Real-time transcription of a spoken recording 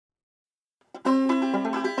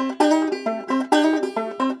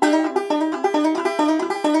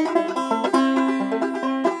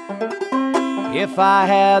If I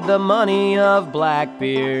had the money of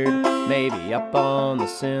Blackbeard, maybe up on the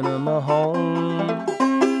cinema home,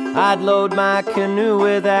 I'd load my canoe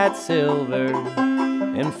with that silver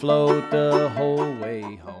and float the whole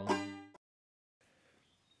way home.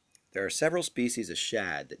 There are several species of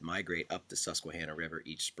shad that migrate up the Susquehanna River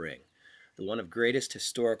each spring. The one of greatest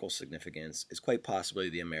historical significance is quite possibly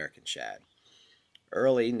the American shad.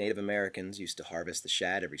 Early Native Americans used to harvest the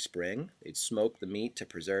shad every spring. They'd smoke the meat to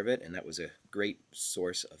preserve it, and that was a great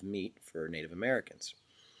source of meat for Native Americans.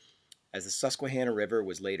 As the Susquehanna River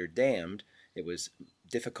was later dammed, it was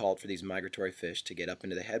difficult for these migratory fish to get up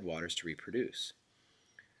into the headwaters to reproduce.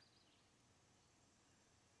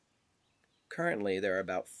 Currently, there are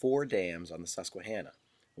about 4 dams on the Susquehanna.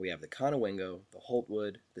 We have the Conowingo, the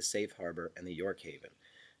Holtwood, the Safe Harbor, and the York Haven.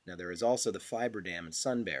 Now there is also the Fiber Dam in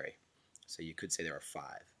Sunbury, so you could say there are 5.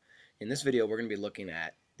 In this video, we're going to be looking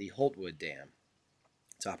at the Holtwood Dam.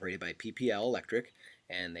 It's operated by PPL Electric,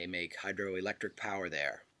 and they make hydroelectric power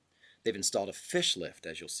there. They've installed a fish lift,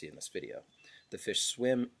 as you'll see in this video. The fish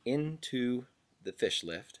swim into the fish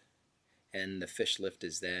lift, and the fish lift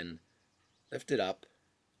is then lifted up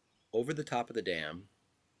over the top of the dam,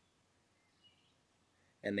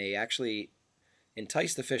 and they actually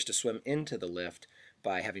entice the fish to swim into the lift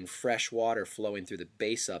by having fresh water flowing through the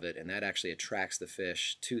base of it, and that actually attracts the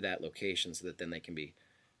fish to that location so that then they can be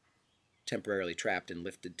temporarily trapped and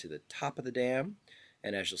lifted to the top of the dam.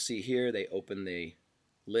 And as you'll see here, they open the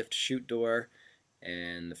lift chute door,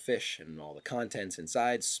 and the fish and all the contents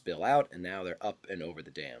inside spill out, and now they're up and over the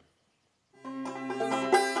dam.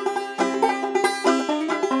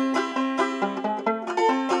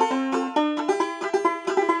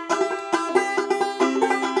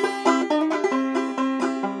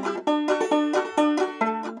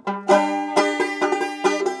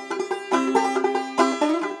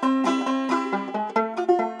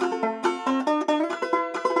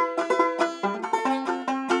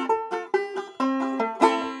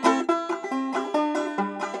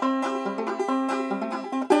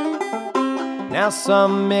 Now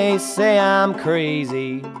some may say I'm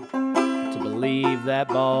crazy to believe that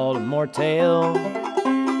Baltimore tale.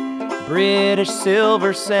 British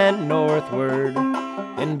silver sent northward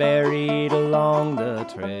and buried along the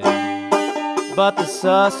trail. But the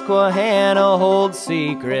Susquehanna holds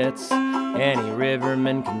secrets, any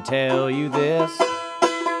riverman can tell you this.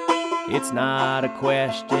 It's not a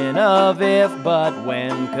question of if but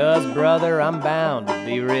when, 'cause brother, I'm bound to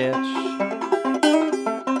be rich.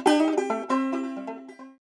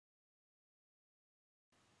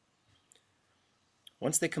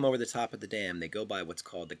 Once they come over the top of the dam, they go by what's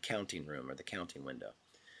called the counting room, or the counting window.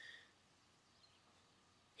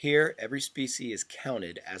 Here, every species is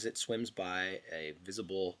counted as it swims by a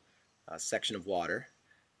visible section of water,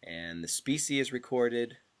 and the species is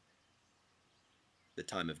recorded, the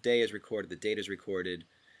time of day is recorded, the date is recorded,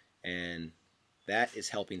 and that is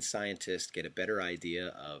helping scientists get a better idea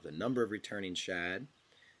of the number of returning shad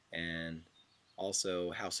and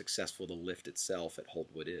also how successful the lift itself at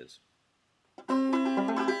Holtwood is.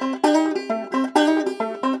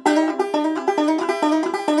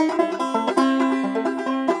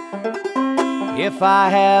 If I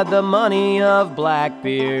had the money of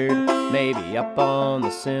Blackbeard, maybe up on the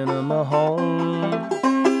cinema home,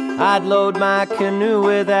 I'd load my canoe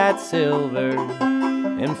with that silver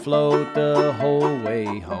and float the whole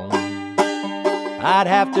way home. I'd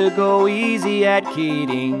have to go easy at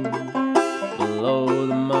Keating, below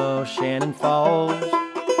the Moshannon Falls.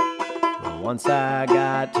 Once I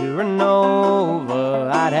got to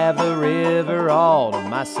Renova, I'd have the river all to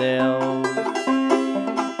myself.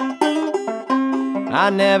 I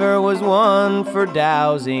never was one for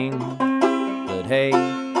dowsing, but hey,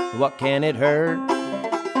 what can it hurt?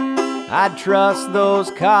 I'd trust those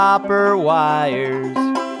copper wires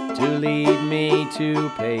to lead me to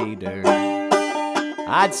pay dirt.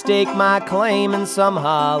 I'd stake my claim in some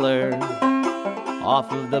holler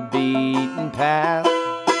off of the beaten path.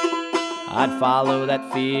 I'd follow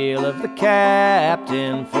that feel of the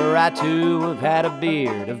captain, for I too have had a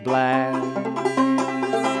beard of black.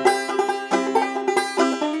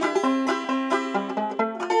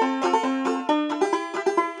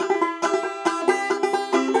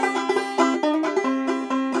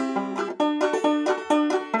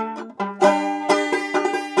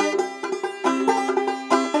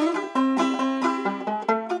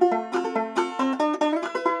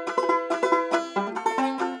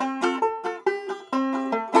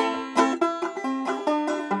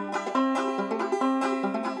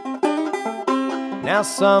 Now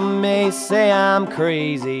some may say I'm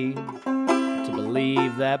crazy to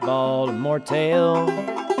believe that Baltimore tale.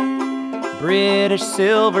 British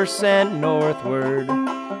silver sent northward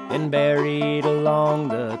and buried along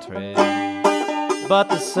the trail. But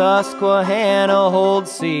the Susquehanna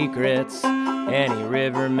holds secrets, any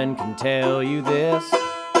riverman can tell you this.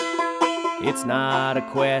 It's not a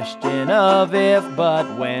question of if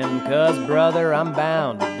but when, 'cause brother, I'm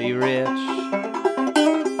bound to be rich.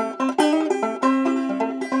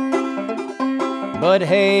 But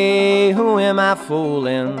hey, who am I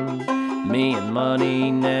fooling? Me and money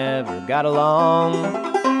never got along.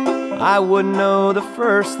 I wouldn't know the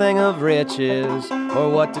first thing of riches or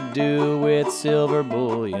what to do with silver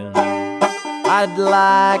bullion. I'd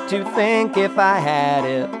like to think if I had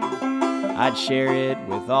it, I'd share it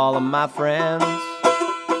with all of my friends.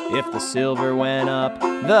 If the silver went up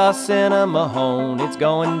the Cinnamahone, it's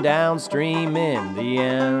going downstream in the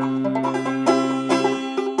end.